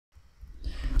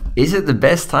Is it the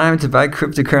best time to buy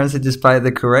cryptocurrency despite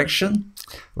the correction?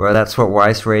 Well, that's what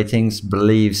Weiss Ratings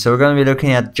believes. So we're going to be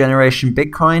looking at Generation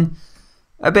Bitcoin,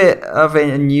 a bit of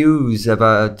a news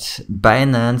about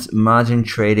Binance margin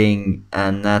trading,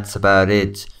 and that's about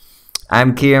it.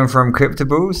 I'm Kieran from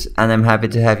CryptoBoost, and I'm happy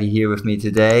to have you here with me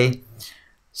today.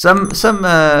 Some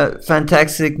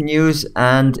fantastic news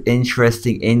and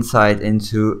interesting insight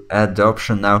into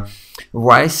adoption. Now,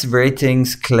 Weiss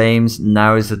Ratings claims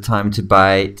now is the time to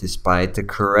buy despite the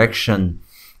correction.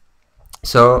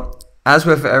 So, as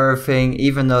with everything,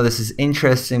 even though this is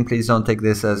interesting, please don't take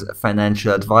this as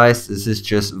financial advice. This is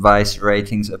just Weiss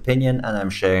Ratings' opinion, and I'm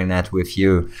sharing that with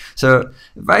you. So,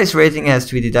 Weiss Rating has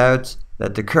tweeted out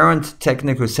that the current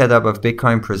technical setup of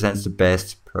Bitcoin presents the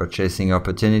best purchasing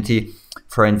opportunity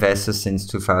for investors since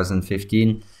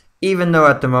 2015. Even though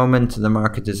at the moment the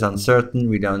market is uncertain,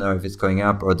 we don't know if it's going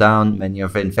up or down, many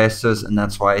of investors, and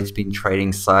that's why it's been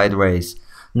trading sideways.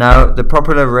 Now, the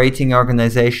popular rating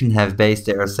organization have based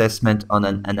their assessment on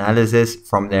an analysis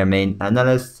from their main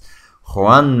analyst,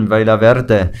 Juan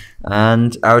Villaverde,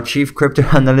 and our chief crypto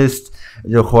analyst,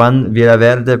 Juan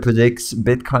Villaverde, predicts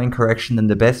Bitcoin correction and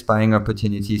the best buying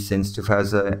opportunities since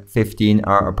 2015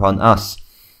 are upon us.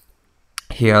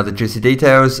 Here are the juicy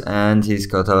details, and he's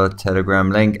got a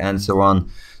Telegram link and so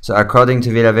on. So according to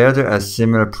Villaverde, a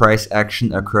similar price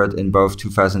action occurred in both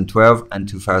 2012 and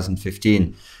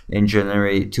 2015. In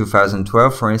January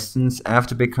 2012, for instance,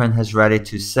 after Bitcoin has rallied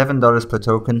to $7 per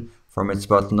token from its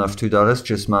bottom of $2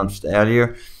 just months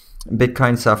earlier,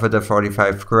 Bitcoin suffered a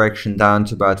 45 correction down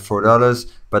to about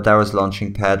 $4, but that was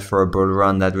launching pad for a bull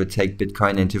run that would take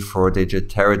Bitcoin into 4-digit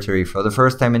territory for the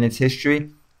first time in its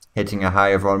history, hitting a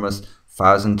high of almost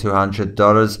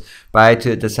 $1,200 by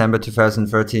December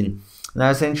 2013. Now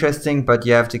it's interesting, but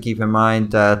you have to keep in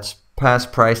mind that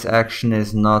past price action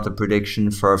is not a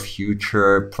prediction for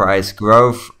future price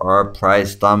growth or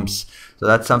price dumps. So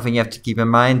that's something you have to keep in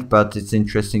mind, but it's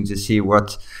interesting to see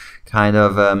what kind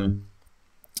of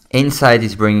insight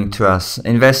is bringing to us.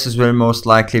 Investors will most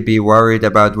likely be worried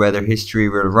about whether history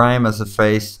will rhyme, as a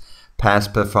phrase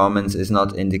past performance is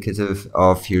not indicative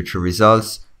of future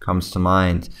results comes to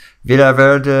mind.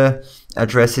 Villaverde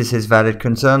addresses his valid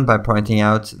concern by pointing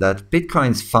out that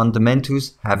Bitcoin's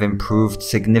fundamentals have improved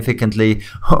significantly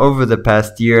over the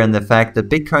past year, and the fact that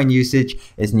Bitcoin usage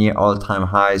is near all-time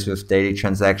highs with daily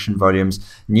transaction volumes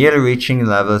nearly reaching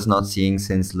levels not seen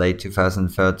since late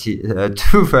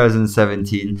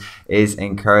 2017 is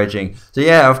encouraging. So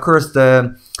yeah, of course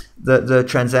the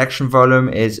transaction volume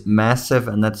is massive,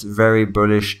 and that's a very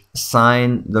bullish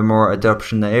sign. The more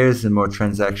adoption there is, the more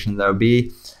transaction there'll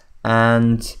be,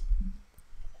 and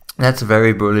that's a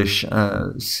very bullish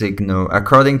signal.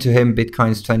 According to him,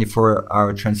 Bitcoin's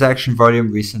 24-hour transaction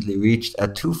volume recently reached a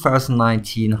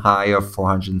 2019 high of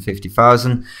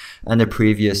 450,000, and the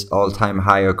previous all-time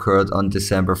high occurred on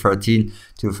December 13,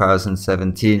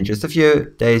 2017, just a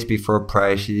few days before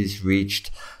prices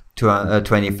reached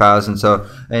 20,000. So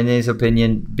in his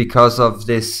opinion, because of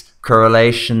this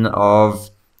correlation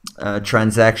of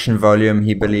transaction volume,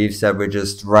 he believes that we're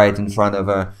just right in front of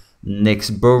a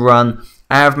next bull run.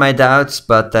 I have my doubts,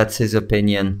 but that's his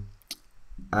opinion.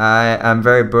 I'm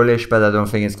very bullish, but I don't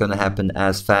think it's going to happen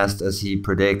as fast as he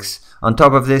predicts. On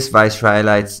top of this, Weiss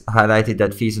highlighted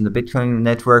that fees on the Bitcoin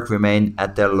network remain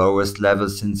at their lowest level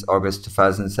since August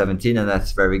 2017, and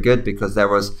that's very good, because there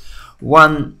was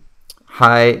one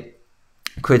high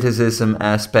criticism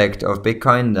aspect of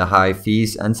Bitcoin, the high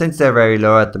fees, and since they're very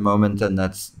low at the moment, and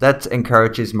that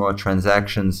encourages more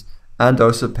transactions and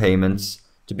also payments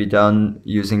to be done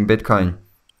using Bitcoin.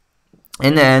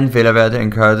 In the end, Villaverde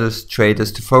encourages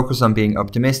traders to focus on being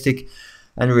optimistic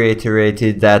and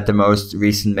reiterated that the most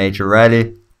recent major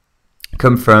rally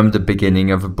confirmed the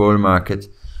beginning of a bull market.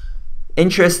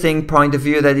 Interesting point of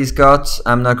view that he's got.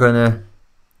 I'm not going to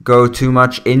go too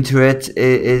much into it.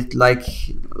 It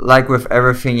like with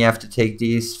everything, you have to take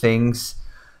these things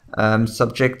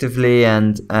subjectively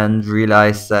and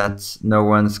realize that no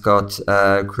one's got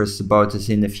a crystal ball to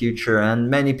see in the future, and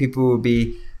many people will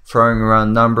be throwing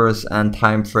around numbers and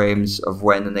time frames of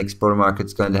when the next bull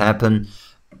market's going to happen.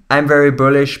 I'm very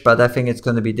bullish, but I think it's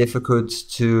going to be difficult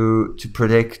to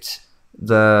predict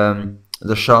the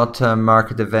short-term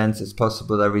market events. It's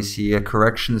possible that we see a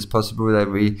correction. It's possible that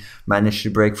we manage to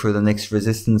break through the next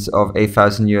resistance of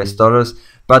 $8,000.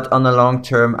 But on the long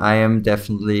term, I am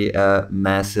definitely a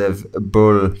massive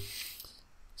bull.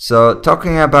 So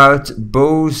talking about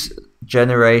bulls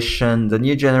generation, the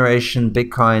new generation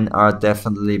Bitcoin are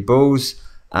definitely bulls.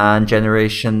 And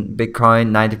generation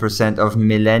Bitcoin, 90% of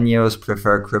millennials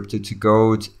prefer crypto to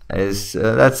gold.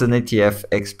 That's an ETF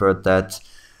expert that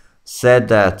said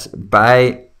that.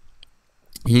 By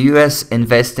The US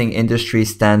investing industry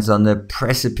stands on the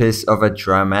precipice of a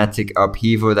dramatic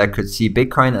upheaval that could see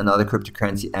Bitcoin and other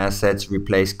cryptocurrency assets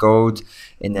replace gold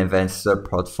in investor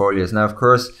portfolios. Now, of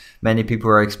course, many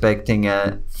people are expecting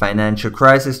a financial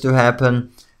crisis to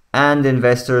happen, and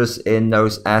investors in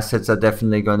those assets are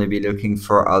definitely going to be looking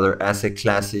for other asset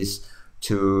classes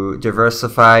to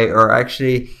diversify, or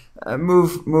actually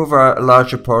move a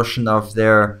larger portion of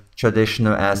their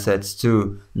traditional assets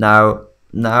too. Now,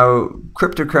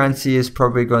 cryptocurrency is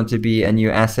probably going to be a new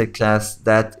asset class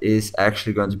that is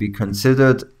actually going to be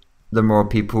considered the more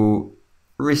people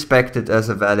respect it as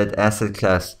a valid asset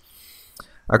class.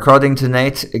 According to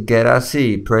Nate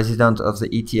Gerasi, president of the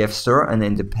ETF Store, an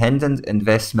independent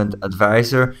investment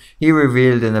advisor, he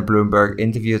revealed in a Bloomberg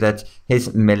interview that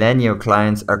his millennial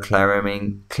clients are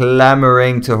clamoring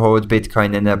to hold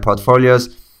Bitcoin in their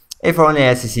portfolios if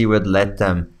only SEC would let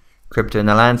them. Crypto in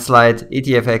a landslide,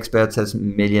 ETF experts as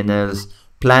Millenials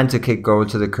plan to kick gold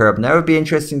to the curb. Now it would be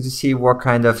interesting to see what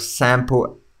kind of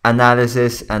sample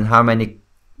analysis and how many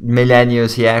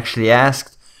millennials he actually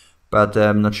asked, but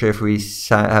I'm not sure if we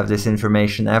have this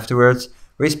information afterwards.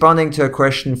 Responding to a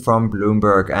question from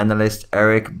Bloomberg analyst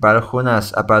Eric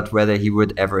Balchunas about whether he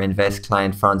would ever invest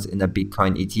client funds in a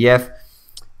Bitcoin ETF,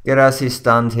 Gerasi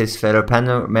stunned his fellow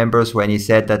panel members when he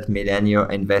said that millennial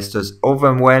investors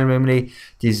overwhelmingly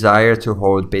desire to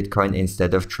hold Bitcoin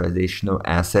instead of traditional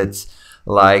assets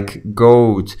like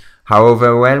gold. How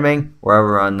overwhelming? Well,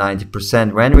 around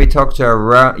 90%. When we talk to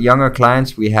our younger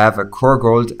clients, we have a core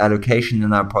gold allocation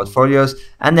in our portfolios,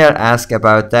 and they'll ask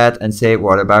about that and say,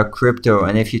 what about crypto?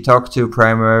 And if you talk to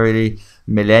primarily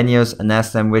millennials and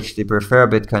ask them which they prefer,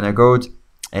 Bitcoin or gold,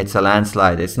 it's a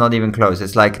landslide. It's not even close.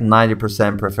 It's like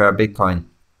 90% prefer Bitcoin.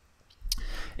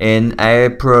 In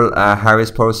April, a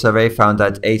Harris Poll survey found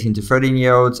that 18 to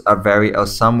 13-year-olds are very or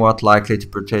somewhat likely to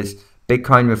purchase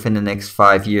Bitcoin within the next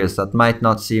 5 years. That might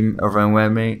not seem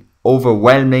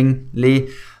overwhelmingly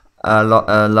a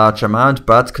large amount,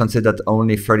 but consider that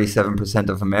only 37%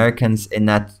 of Americans in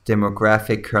that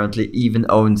demographic currently even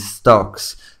own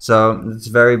stocks. So it's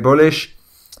very bullish,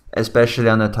 especially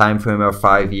on a time frame of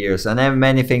 5 years. And then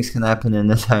many things can happen in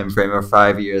the time frame of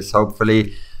 5 years.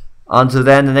 Hopefully, until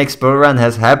then, the next bull run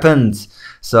has happened.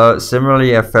 So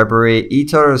similarly, a February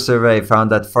eToro survey found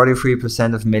that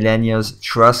 43% of millennials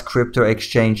trust crypto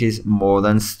exchanges more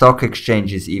than stock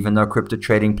exchanges, even though crypto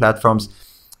trading platforms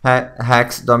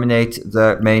hacks dominate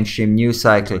the mainstream news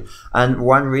cycle. And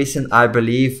one reason I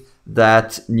believe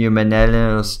that new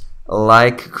millennials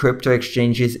like crypto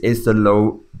exchanges is the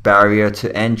low barrier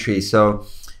to entry. So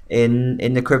in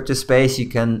the crypto space, you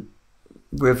can,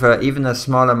 with even a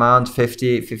small amount,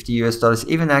 50 US dollars,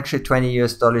 even actually 20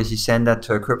 US dollars, you send that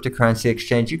to a cryptocurrency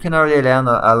exchange, you can already learn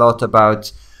a lot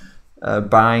about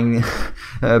buying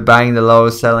the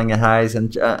lows, selling the highs,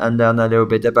 and learn a little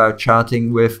bit about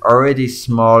charting with already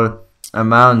small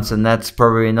amounts. And that's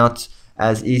probably not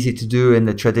as easy to do in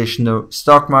the traditional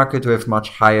stock market with much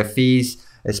higher fees,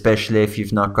 especially if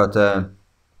you've not got a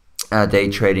day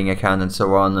trading account and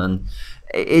so on. And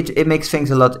it makes things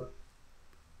a lot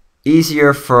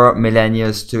easier for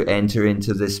millennials to enter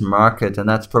into this market, and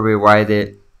that's probably why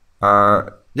they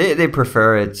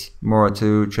prefer it more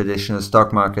to traditional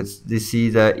stock markets. They see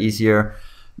the easier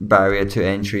barrier to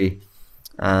entry.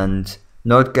 And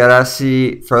Note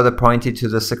Garasi further pointed to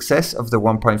the success of the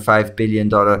 $1.5 billion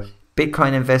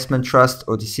Bitcoin Investment Trust,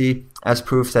 OTC, as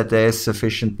proof that there is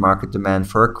sufficient market demand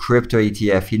for a crypto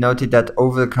ETF. He noted that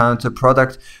over-the-counter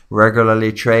product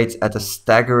regularly trades at a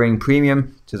staggering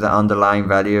premium to the underlying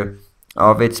value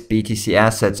of its BTC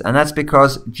assets, and that's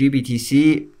because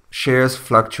GBTC shares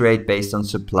fluctuate based on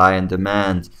supply and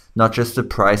demand, not just the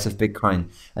price of Bitcoin.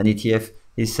 An ETF,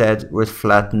 he said, would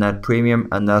flatten that premium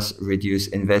and thus reduce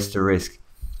investor risk.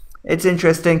 It's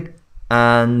interesting,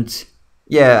 and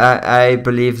yeah, I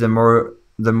believe the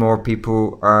more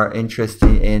people are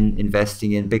interested in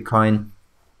investing in Bitcoin,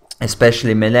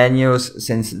 especially millennials,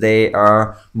 since they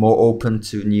are more open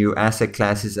to new asset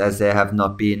classes, as they have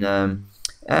not been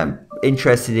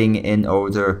interested in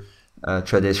older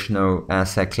traditional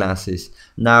asset classes.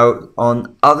 Now,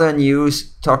 on other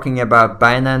news, talking about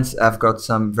Binance, I've got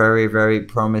some very, very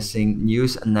promising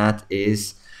news, and that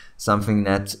is something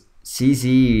that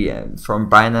CZ from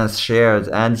Binance shared.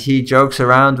 And he jokes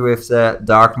around with the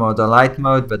dark mode or light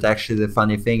mode, but actually the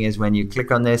funny thing is when you click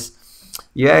on this,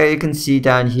 yeah, you can see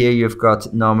down here you've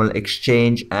got normal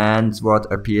exchange and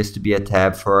what appears to be a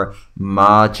tab for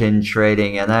margin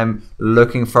trading. And I'm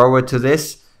looking forward to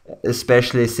this,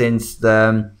 especially since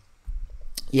the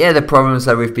problems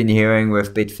that we've been hearing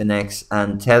with Bitfinex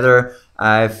and Tether.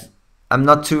 I'm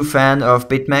not too fan of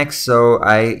BitMEX, so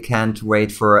I can't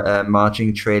wait for a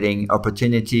margin trading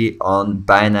opportunity on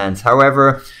Binance.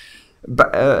 However,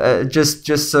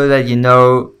 just so that you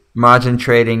know, margin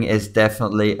trading is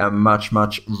definitely a much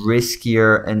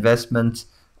riskier investment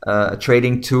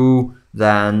trading tool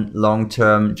than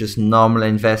long-term just normal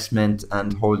investment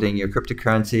and holding your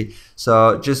cryptocurrency.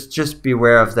 So just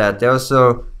beware of that. They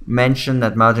also mentioned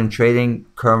that margin trading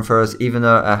confers even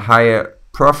a higher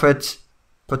profit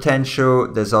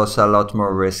potential. There's also a lot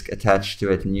more risk attached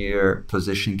to it, and your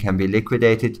position can be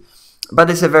liquidated. But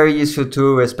it's a very useful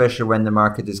tool, especially when the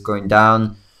market is going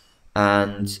down.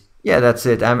 And yeah, that's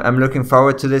it. I'm looking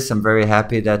forward to this. I'm very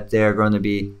happy that they're going to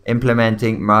be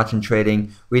implementing margin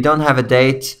trading. We don't have a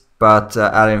date, but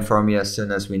I'll inform you as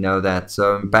soon as we know that.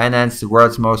 So Binance, the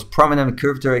world's most prominent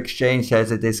crypto exchange,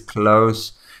 says it is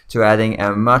close to adding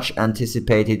a much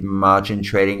anticipated margin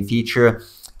trading feature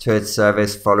to its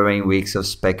service following weeks of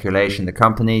speculation. The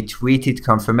company tweeted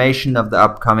confirmation of the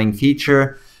upcoming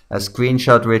feature, a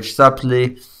screenshot which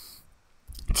subtly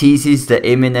teases the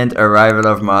imminent arrival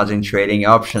of margin trading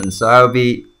options. So I'll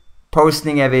be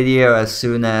posting a video as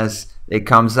soon as it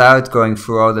comes out, going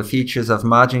through all the features of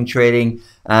margin trading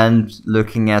and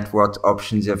looking at what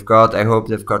options you've got. I hope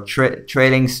they've got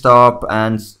trailing stop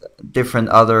and different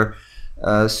other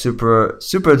super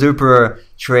duper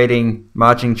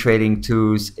margin trading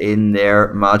tools in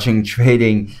their margin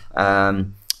trading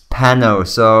panel.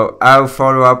 So I'll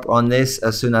follow up on this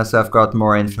as soon as I've got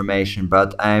more information,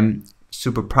 but I'm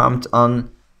super pumped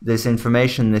on this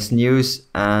information, this news,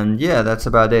 and yeah, that's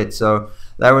about it. So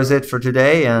that was it for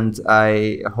today, and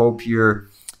I hope you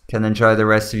can enjoy the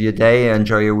rest of your day,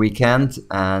 enjoy your weekend,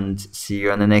 and see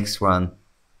you on the next one.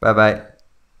 Bye bye.